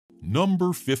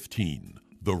Number 15.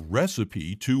 The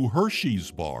recipe to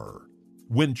Hershey's bar.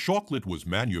 When chocolate was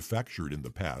manufactured in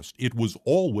the past, it was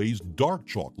always dark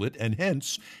chocolate, and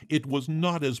hence it was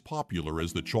not as popular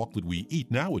as the chocolate we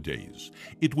eat nowadays.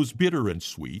 It was bitter and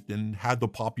sweet and had the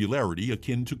popularity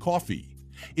akin to coffee.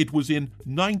 It was in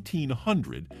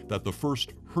 1900 that the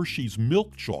first Hershey's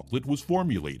milk chocolate was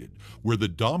formulated, where the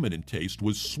dominant taste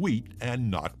was sweet and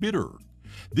not bitter.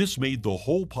 This made the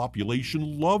whole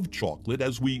population love chocolate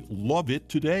as we love it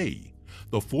today.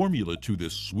 The formula to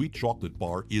this sweet chocolate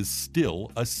bar is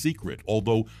still a secret,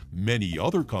 although many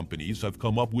other companies have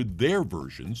come up with their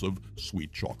versions of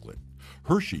sweet chocolate.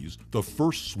 Hershey's, the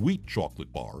first sweet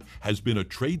chocolate bar, has been a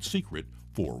trade secret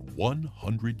for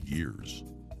 100 years.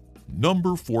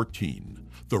 Number 14.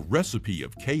 The recipe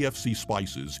of KFC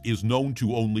spices is known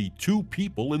to only 2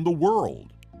 people in the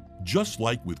world. Just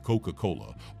like with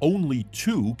Coca-Cola, only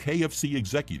 2 KFC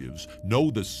executives know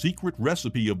the secret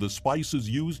recipe of the spices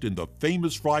used in the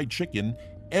famous fried chicken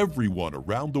everyone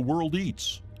around the world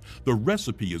eats. The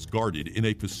recipe is guarded in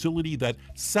a facility that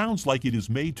sounds like it is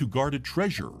made to guard a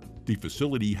treasure. The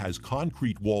facility has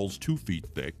concrete walls 2 feet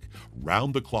thick,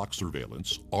 round-the-clock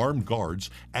surveillance, armed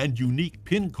guards, and unique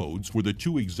PIN codes for the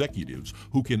 2 executives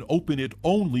who can open it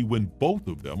only when both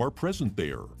of them are present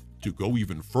there. To go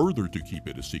even further to keep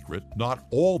it a secret, not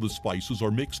all the spices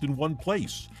are mixed in one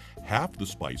place. Half the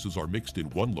spices are mixed in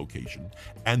one location,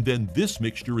 and then this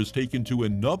mixture is taken to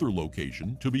another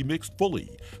location to be mixed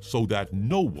fully, so that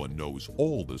no one knows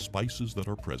all the spices that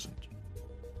are present.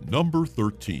 Number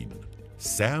 13.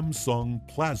 Samsung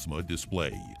Plasma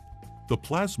Display. The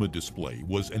plasma display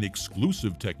was an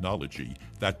exclusive technology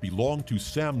that belonged to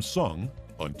Samsung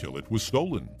until it was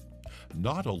stolen.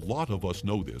 Not a lot of us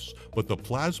know this, but the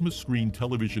plasma screen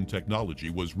television technology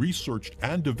was researched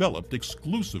and developed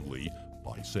exclusively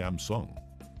by Samsung.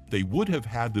 They would have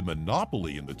had the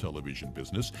monopoly in the television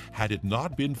business had it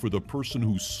not been for the person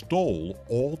who stole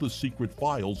all the secret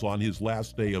files on his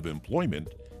last day of employment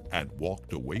and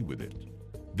walked away with it.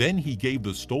 Then he gave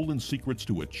the stolen secrets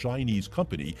to a Chinese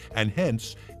company, and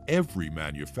hence every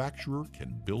manufacturer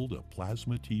can build a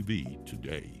plasma TV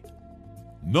today.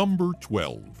 Number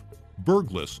 12.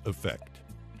 Burgless effect.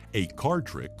 A card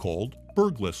trick called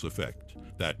burgless effect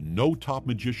that no top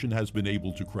magician has been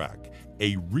able to crack.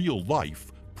 A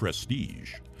real-life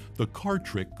prestige. The card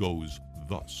trick goes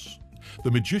thus.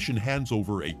 The magician hands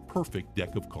over a perfect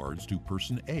deck of cards to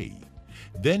person A.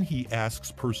 Then he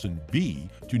asks person B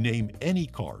to name any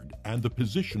card and the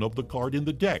position of the card in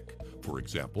the deck. For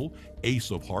example,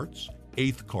 Ace of Hearts,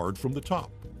 8th card from the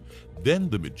top. Then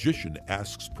the magician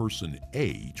asks person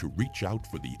A to reach out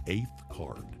for the 8th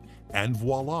card. And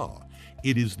voila,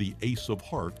 it is the Ace of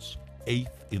Hearts,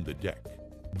 8th in the deck.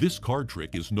 This card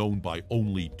trick is known by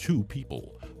only 2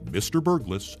 people, Mr.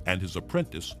 Burgless and his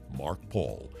apprentice, Mark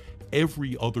Paul.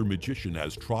 Every other magician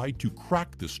has tried to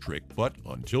crack this trick, but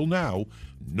until now,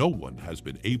 no one has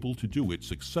been able to do it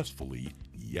successfully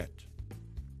yet.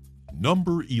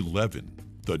 Number 11.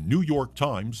 The New York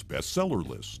Times bestseller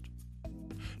list.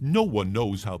 No one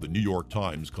knows how the New York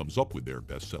Times comes up with their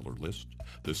bestseller list.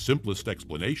 The simplest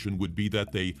explanation would be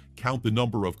that they count the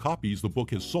number of copies the book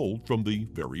has sold from the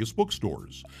various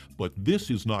bookstores. But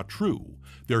this is not true.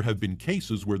 There have been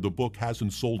cases where the book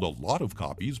hasn't sold a lot of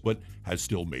copies but has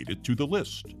still made it to the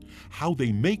list. How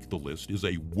they make the list is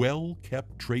a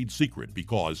well-kept trade secret,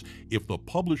 because if the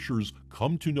publishers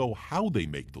come to know how they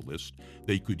make the list,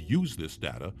 they could use this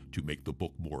data to make the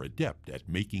book more adept at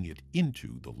making it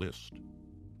into the list.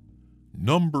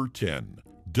 Number 10.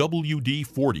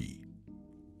 WD-40.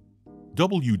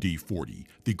 WD-40,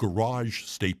 the garage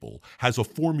staple, has a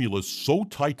formula so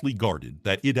tightly guarded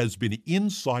that it has been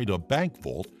inside a bank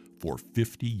vault for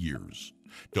 50 years.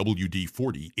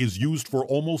 WD-40 is used for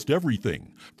almost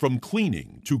everything, from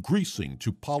cleaning to greasing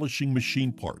to polishing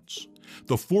machine parts.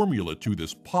 The formula to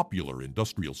this popular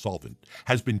industrial solvent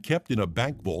has been kept in a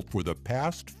bank vault for the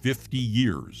past 50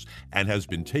 years and has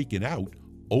been taken out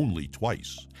only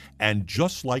twice. And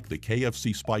just like the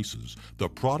KFC spices, the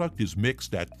product is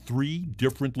mixed at 3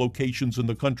 different locations in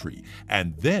the country,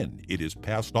 and then it is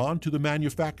passed on to the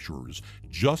manufacturers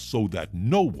just so that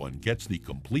no one gets the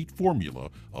complete formula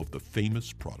of the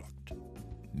famous product.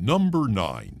 Number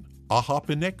 9.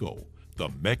 Ahapaneco, the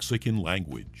Mexican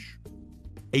language.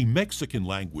 A Mexican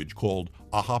language called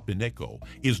Ahapaneco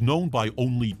is known by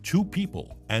only 2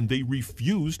 people, and they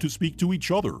refuse to speak to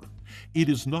each other. It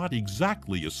is not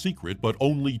exactly a secret, but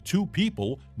only 2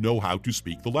 people know how to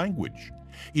speak the language.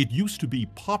 It used to be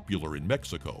popular in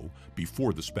Mexico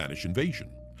before the Spanish invasion.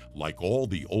 Like all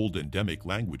the old endemic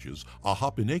languages,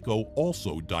 Ahapaneco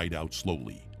also died out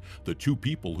slowly. The two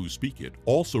people who speak it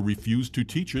also refuse to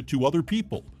teach it to other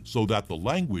people so that the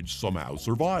language somehow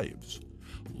survives.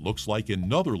 Looks like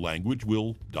another language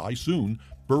will die soon,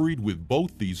 buried with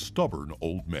both these stubborn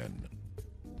old men.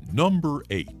 Number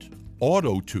 8.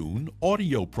 Auto-Tune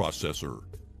Audio Processor.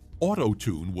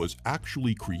 Auto-Tune was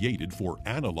actually created for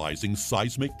analyzing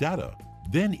seismic data.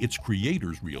 Then its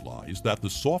creators realized that the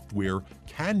software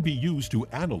can be used to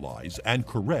analyze and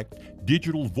correct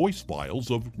digital voice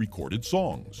files of recorded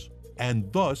songs.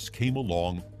 And thus came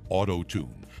along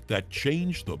Auto-Tune that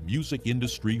changed the music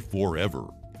industry forever.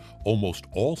 Almost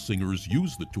all singers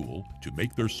use the tool to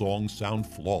make their songs sound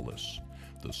flawless.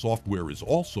 The software is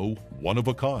also one of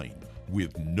a kind,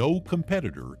 with no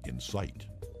competitor in sight.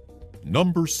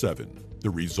 Number 7. The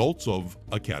results of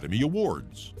Academy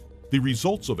Awards. The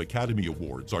results of Academy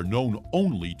Awards are known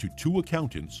only to two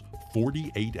accountants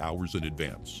 48 hours in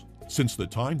advance. Since the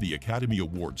time the Academy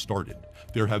Awards started,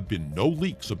 there have been no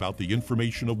leaks about the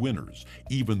information of winners,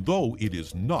 even though it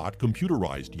is not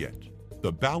computerized yet.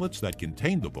 The ballots that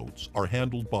contain the votes are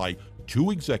handled by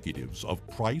two executives of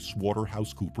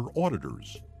PricewaterhouseCoopers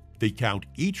auditors. They count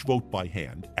each vote by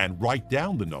hand and write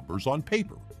down the numbers on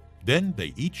paper. Then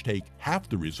they each take half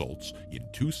the results in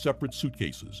two separate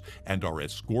suitcases and are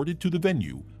escorted to the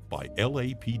venue by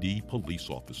LAPD police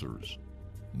officers.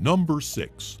 Number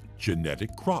 6.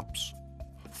 Genetic crops.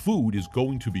 Food is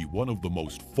going to be one of the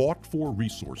most fought-for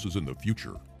resources in the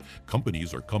future.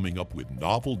 Companies are coming up with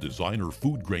novel designer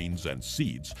food grains and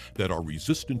seeds that are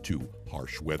resistant to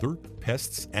harsh weather,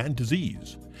 pests, and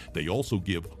disease. They also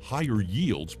give higher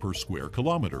yields per square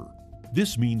kilometer.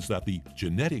 This means that the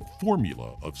genetic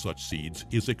formula of such seeds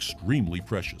is extremely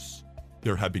precious.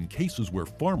 There have been cases where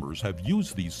farmers have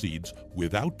used these seeds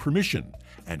without permission,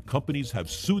 and companies have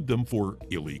sued them for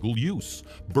illegal use,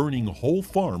 burning whole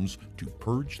farms to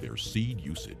purge their seed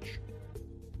usage.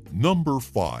 Number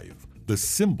 5. The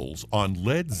symbols on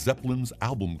Led Zeppelin's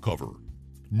album cover.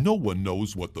 No one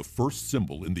knows what the first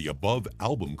symbol in the above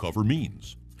album cover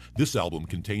means. This album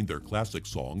contained their classic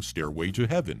song, Stairway to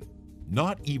Heaven.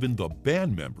 Not even the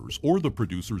band members or the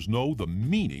producers know the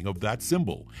meaning of that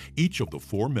symbol. Each of the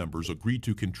 4 members agreed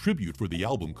to contribute for the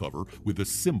album cover with the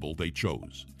symbol they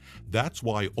chose. That's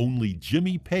why only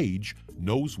Jimmy Page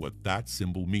knows what that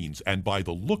symbol means, and by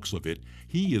the looks of it,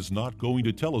 he is not going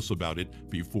to tell us about it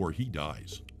before he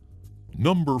dies.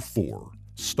 Number 4.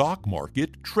 Stock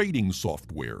market trading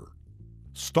software.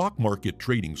 Stock market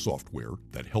trading software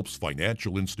that helps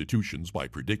financial institutions by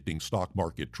predicting stock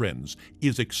market trends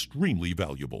is extremely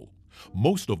valuable.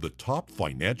 Most of the top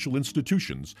financial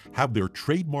institutions have their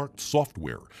trademarked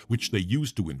software, which they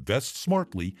use to invest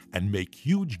smartly and make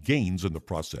huge gains in the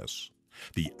process.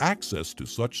 The access to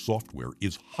such software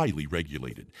is highly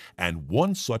regulated, and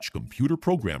one such computer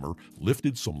programmer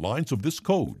lifted some lines of this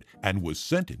code and was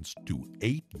sentenced to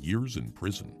 8 years in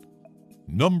prison.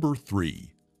 Number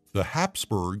 3. The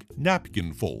Habsburg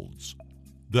Napkin Folds.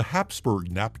 The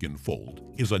Habsburg napkin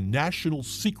fold is a national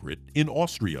secret in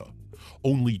Austria.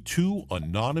 Only 2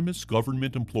 anonymous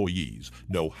government employees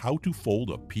know how to fold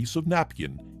a piece of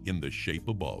napkin in the shape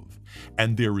above,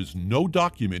 and there is no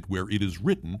document where it is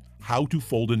written how to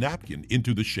fold a napkin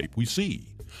into the shape we see.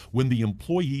 When the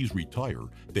employees retire,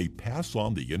 they pass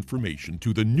on the information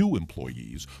to the new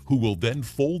employees, who will then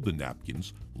fold the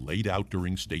napkins laid out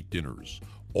during state dinners.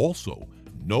 Also,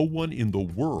 no one in the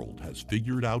world has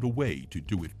figured out a way to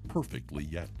do it perfectly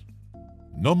yet.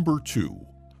 Number 2.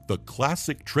 The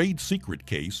classic trade secret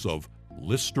case of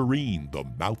Listerine the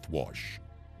mouthwash.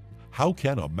 How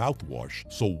can a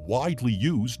mouthwash so widely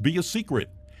used be a secret?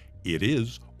 It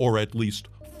is, or at least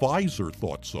Pfizer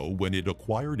thought so when it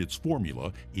acquired its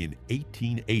formula in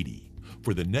 1880.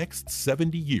 For the next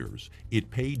 70 years,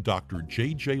 it paid Dr.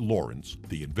 J.J. Lawrence,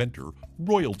 the inventor,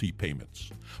 royalty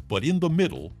payments. But in the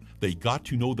middle, they got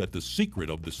to know that the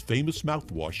secret of this famous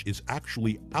mouthwash is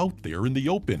actually out there in the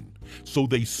open. So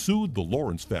they sued the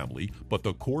Lawrence family, but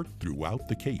the court threw out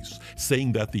the case,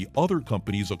 saying that the other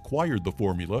companies acquired the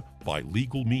formula by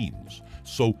legal means.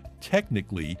 So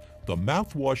technically, the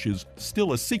mouthwash is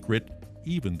still a secret,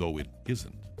 even though it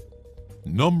isn't.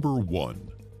 Number 1.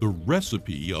 The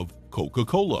recipe of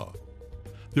Coca-Cola.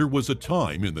 There was a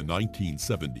time in the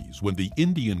 1970s when the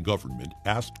Indian government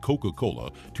asked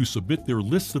Coca-Cola to submit their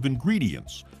lists of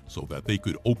ingredients so that they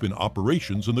could open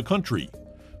operations in the country.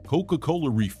 Coca-Cola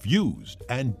refused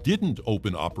and didn't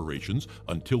open operations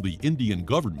until the Indian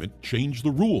government changed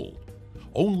the rule.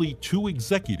 Only 2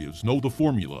 executives know the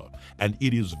formula, and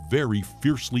it is very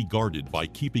fiercely guarded by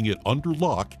keeping it under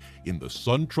lock in the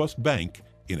SunTrust Bank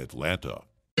in Atlanta.